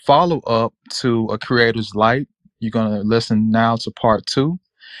follow up to A Creator's Light. You're going to listen now to part two.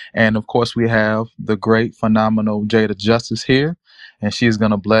 And of course, we have the great, phenomenal Jada Justice here, and she's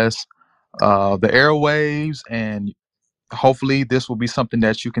going to bless the airwaves. And hopefully, this will be something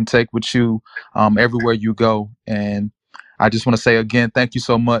that you can take with you everywhere you go. And I just want to say again, thank you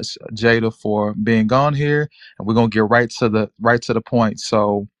so much, Jada, for being on here. And we're going to get right to the point.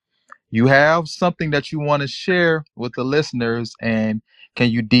 So, you have something that you want to share with the listeners, and can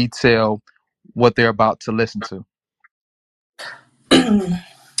you detail what they're about to listen to?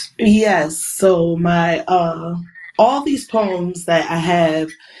 Yes, so my all these poems that I have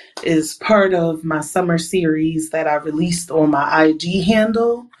is part of my summer series that I released on my IG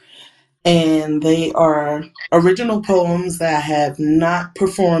handle, and they are original poems that I have not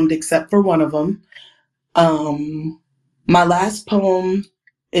performed except for one of them. My last poem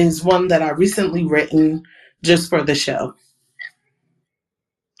is one that I recently written just for the show.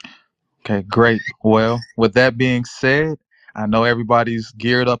 Okay, great. Well, with that being said, I know everybody's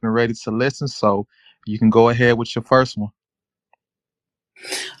geared up and ready to listen, so you can go ahead with your first one.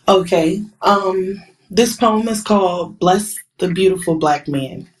 Okay, this poem is called Bless the Beautiful Black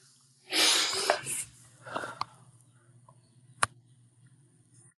Man.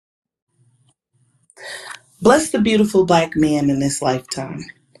 Bless the beautiful black man in this lifetime.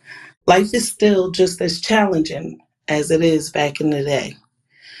 Life is still just as challenging as it is back in the day.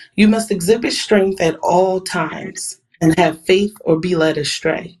 You must exhibit strength at all times and have faith or be led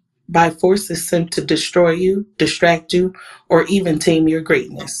astray by forces sent to destroy you, distract you, or even tame your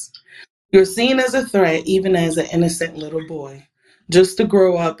greatness. You're seen as a threat even as an innocent little boy, just to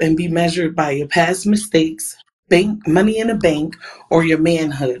grow up and be measured by your past mistakes, bank money in a bank, or your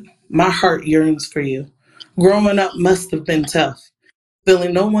manhood. My heart yearns for you. Growing up must have been tough,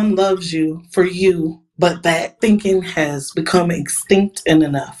 feeling no one loves you for you, but that thinking has become extinct and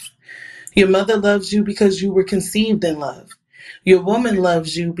enough. Your mother loves you because you were conceived in love. Your woman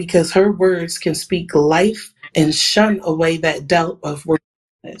loves you because her words can speak life and shun away that doubt of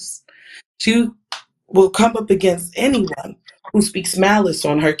worthiness. She will come up against anyone who speaks malice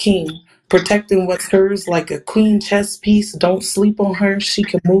on her king, protecting what's hers like a queen chess piece. Don't sleep on her. She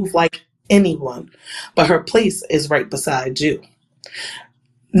can move like anyone, but her place is right beside you.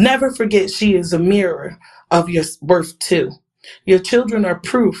 Never forget she is a mirror of your worth too. Your children are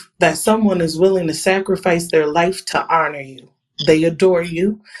proof that someone is willing to sacrifice their life to honor you. They adore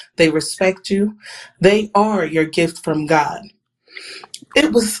you. They respect you. They are your gift from God.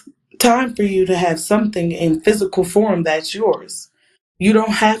 It was time for you to have something in physical form that's yours. You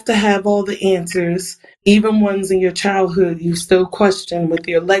don't have to have all the answers, even ones in your childhood you still question. With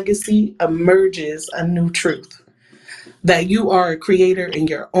your legacy emerges a new truth that you are a creator in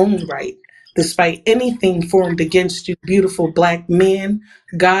your own right. Despite anything formed against you, beautiful black man,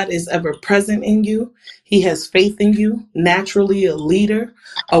 God is ever present in you. He has faith in you, naturally a leader,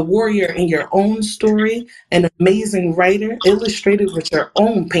 a warrior in your own story, an amazing writer, illustrated with your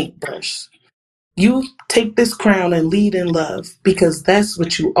own paintbrush. You take this crown and lead in love because that's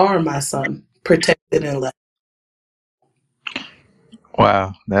what you are, my son, protected in love.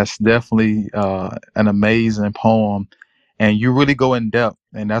 Wow, that's definitely an amazing poem, and you really go in depth,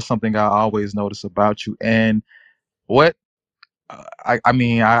 and that's something I always notice about you. And what I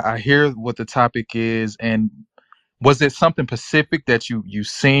mean, I hear what the topic is, and was it something specific that you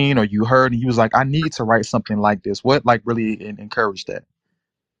seen or you heard, and you was like, I need to write something like this? What like really encouraged that?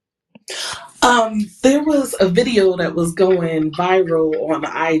 There was a video that was going viral on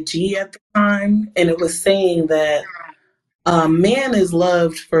IG at the time, and it was saying that man is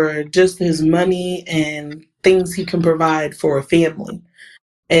loved for just his money and things he can provide for a family.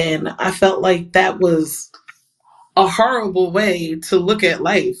 And I felt like that was a horrible way to look at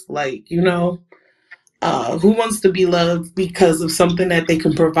life. Like, who wants to be loved because of something that they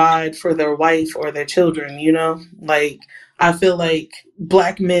can provide for their wife or their children, Like, I feel like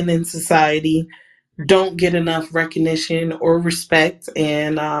black men in society don't get enough recognition or respect.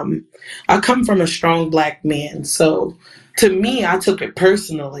 And I come from a strong black man. So to me, I took it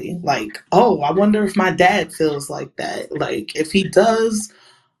personally. Like, oh, I wonder if my dad feels like that. Like, if he does,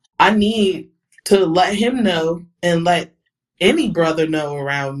 I need to let him know and let any brother know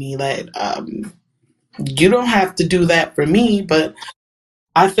around me that you don't have to do that for me. But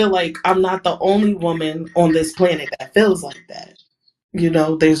I feel like I'm not the only woman on this planet that feels like that.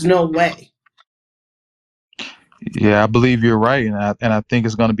 There's no way. Yeah, I believe you're right, and I think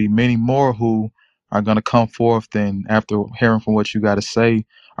it's going to be many more who are going to come forth, and after hearing from what you got to say,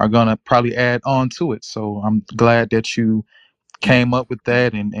 are going to probably add on to it. So I'm glad that you came up with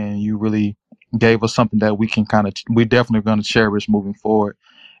that, and you really gave us something that we can we definitely going to cherish moving forward.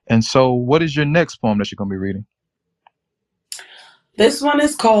 And so, what is your next poem that you're going to be reading? This one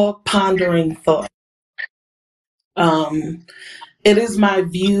is called Pondering Thought. Um, it is my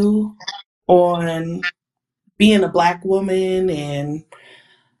view on being a Black woman and,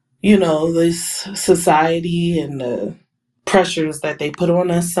 this society and the pressures that they put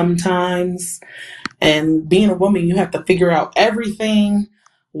on us sometimes. And being a woman, you have to figure out everything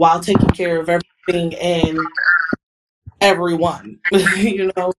while taking care of everything and everyone.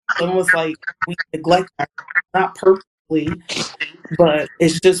 It's almost like we neglect our, not purposely, but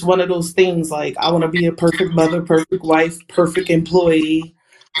it's just one of those things like I want to be a perfect mother, perfect wife, perfect employee,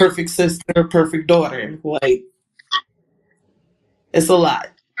 perfect sister, perfect daughter. Like, it's a lot.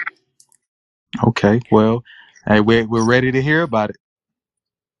 Okay, well, hey, we're ready to hear about it.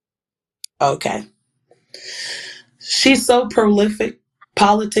 Okay. She's so prolific,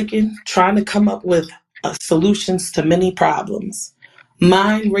 politicking, trying to come up with solutions to many problems.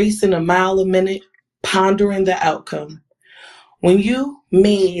 Mind racing a mile a minute, pondering the outcome. When you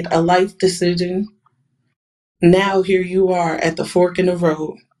made a life decision, now here you are at the fork in the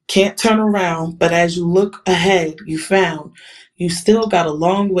road. Can't turn around, but as you look ahead, you found you still got a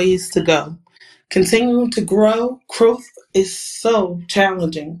long ways to go. Continuing to grow, growth is so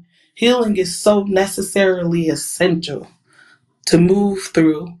challenging. Healing is so necessarily essential to move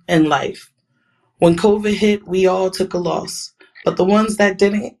through in life. When COVID hit, we all took a loss, but the ones that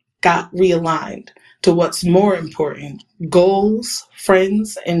didn't got realigned to what's more important: goals,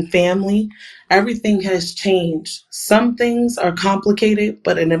 friends, and family. Everything has changed. Some things are complicated,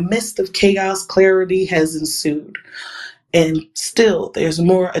 but in the midst of chaos, clarity has ensued. And still, there's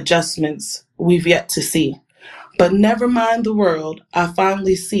more adjustments we've yet to see. But never mind the world, I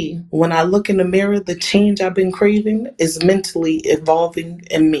finally see when I look in the mirror, the change I've been craving is mentally evolving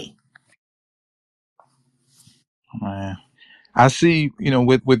in me. Man, I see,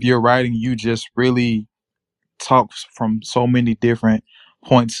 with your writing, you just really talk from so many different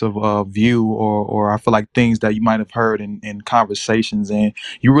points of view, or I feel like things that you might have heard in conversations, and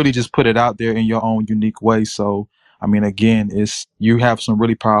you really just put it out there in your own unique way. So, I mean, again, it's you have some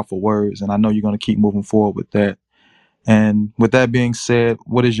really powerful words, and I know you're going to keep moving forward with that. And with that being said,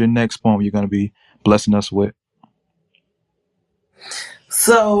 what is your next poem you're going to be blessing us with?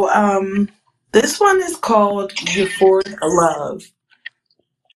 So, this one is called Euphoric Love.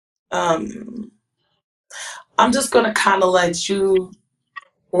 Um, I'm just going to kind of let you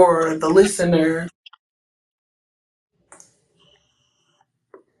or the listener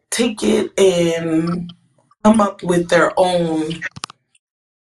take it and come up with their own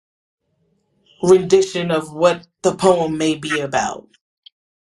rendition of what the poem may be about.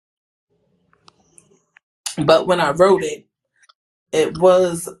 But when I wrote it, it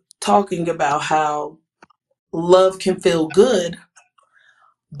was talking about how love can feel good,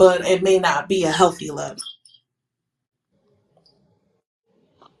 but it may not be a healthy love.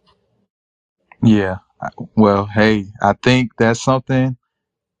 Yeah. Well, hey, I think that's something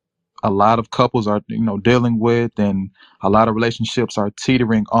a lot of couples are dealing with, and a lot of relationships are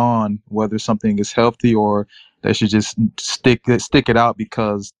teetering on whether something is healthy or they should just stick it out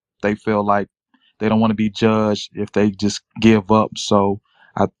because they feel like they don't want to be judged if they just give up. So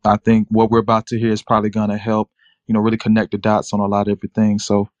I think what we're about to hear is probably going to help really connect the dots on a lot of everything.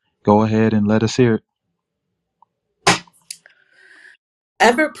 So go ahead and let us hear it.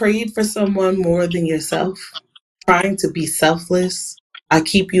 Ever prayed for someone more than yourself? Trying to be selfless? I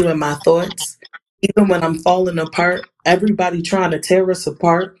keep you in my thoughts. Even when I'm falling apart, everybody trying to tear us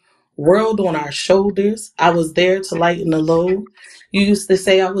apart. World on our shoulders. I was there to lighten the load. You used to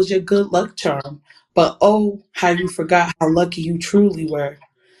say I was your good luck charm. But oh, how you forgot how lucky you truly were.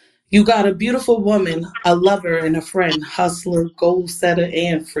 You got a beautiful woman, a lover, and a friend, hustler, goal setter,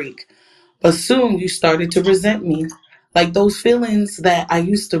 and freak. But soon you started to resent me. Like those feelings that I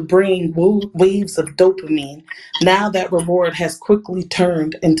used to bring waves of dopamine. Now that reward has quickly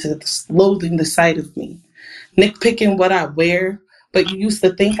turned into loathing the sight of me. Nitpicking what I wear, but you used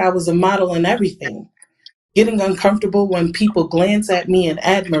to think I was a model and everything. Getting uncomfortable when people glance at me in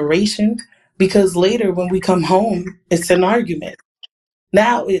admiration, because later when we come home, it's an argument.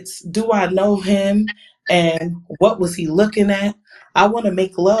 Now it's, do I know him and what was he looking at? I want to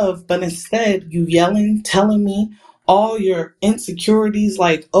make love, but instead you yelling, telling me all your insecurities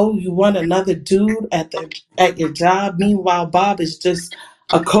like, oh, you want another dude at your job. Meanwhile, Bob is just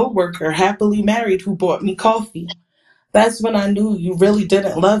a coworker, happily married, who bought me coffee. That's when I knew you really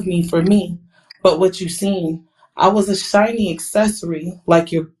didn't love me for me, but what you seen. I was a shiny accessory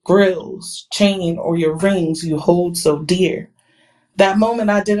like your grills, chain, or your rings you hold so dear. That moment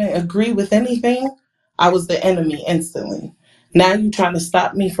I didn't agree with anything, I was the enemy instantly. Now you're trying to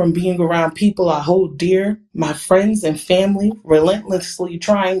stop me from being around people I hold dear, my friends and family, relentlessly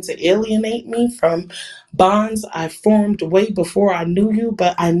trying to alienate me from bonds I formed way before I knew you,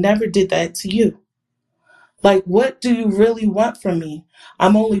 but I never did that to you. Like, what do you really want from me?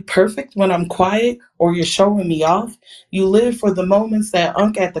 I'm only perfect when I'm quiet or you're showing me off. You live for the moments that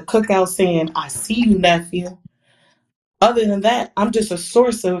Unc at the cookout saying, I see you, nephew. Other than that, I'm just a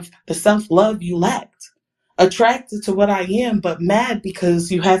source of the self love you lacked. Attracted to what I am, but mad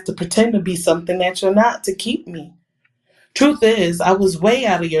because you have to pretend to be something that you're not to keep me. Truth is, I was way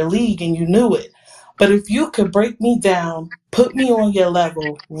out of your league and you knew it. But if you could break me down, put me on your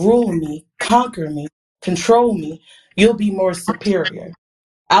level, rule me, conquer me, control me, you'll be more superior.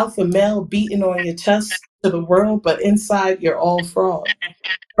 Alpha male beating on your chest to the world, but inside you're all fraud.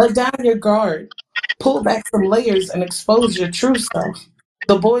 Let down your guard, pull back some layers, and expose your true self.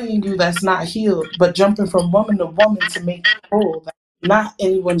 The boy in you that's not healed, but jumping from woman to woman to make you whole. That's not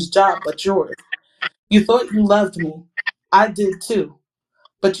anyone's job but yours. You thought you loved me. I did too,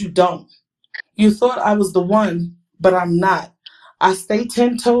 but you don't. You thought I was the one, but I'm not. I stay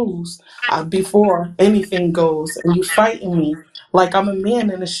 10 toes before anything goes, and you fighting me like I'm a man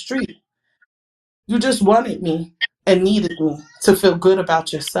in the street. You just wanted me and needed me to feel good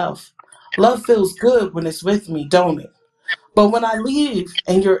about yourself. Love feels good when it's with me, don't it? But when I leave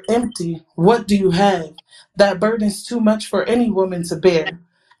and you're empty, what do you have? That burden's too much for any woman to bear.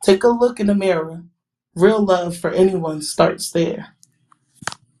 Take a look in the mirror. Real love for anyone starts there.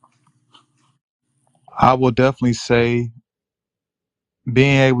 I will definitely say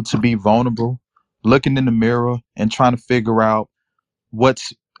being able to be vulnerable, looking in the mirror and trying to figure out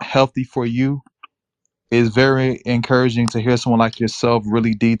what's healthy for you is very encouraging to hear someone like yourself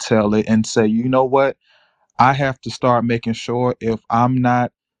really detail it and say, you know what? I have to start making sure if I'm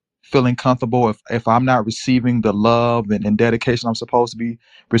not feeling comfortable, if I'm not receiving the love and dedication I'm supposed to be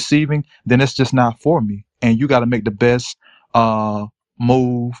receiving, then it's just not for me. And you got to make the best uh,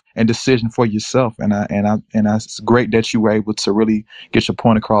 move and decision for yourself. And it's great that you were able to really get your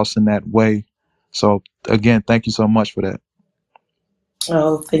point across in that way. So again, thank you so much for that.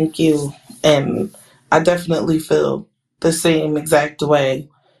 Oh, thank you. And I definitely feel the same exact way.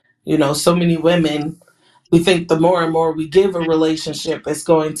 You know, so many women, we think the more and more we give a relationship, it's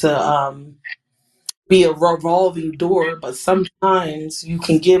going to be a revolving door. But sometimes you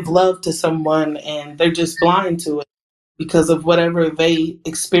can give love to someone and they're just blind to it because of whatever they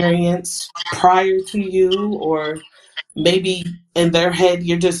experienced prior to you, or maybe in their head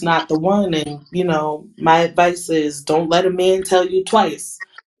you're just not the one. And my advice is, don't let a man tell you twice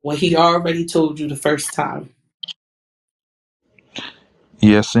what he already told you the first time.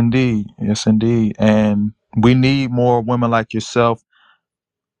 Yes, indeed. Yes, indeed. And we need more women like yourself,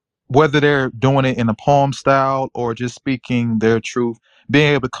 whether they're doing it in a poem style or just speaking their truth,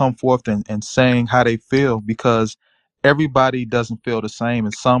 being able to come forth and saying how they feel, because everybody doesn't feel the same.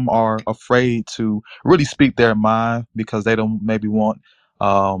 And some are afraid to really speak their mind because they don't maybe want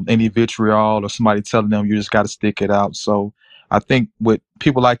any vitriol or somebody telling them you just got to stick it out. So I think with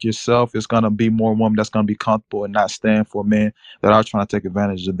people like yourself, it's going to be more women that's going to be comfortable and not stand for men that are trying to take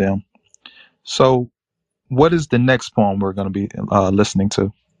advantage of them. So, what is the next poem we're going to be listening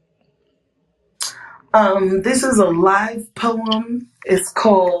to? This is a live poem. It's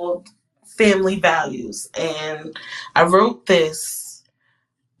called Family Values. And I wrote this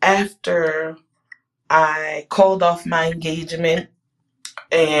after I called off my engagement,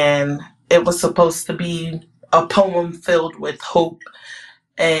 and it was supposed to be a poem filled with hope,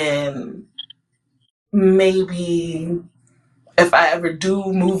 and maybe if I ever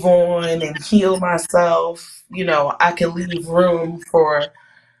do move on and heal myself, I can leave room for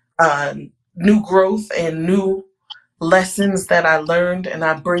uh, new growth and new lessons that I learned, and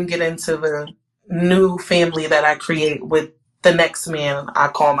I bring it into the new family that I create with the next man I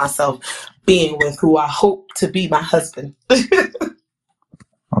call myself being with, who I hope to be my husband.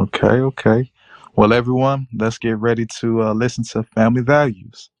 Okay, okay. Well, everyone, let's get ready to listen to Family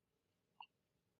Values.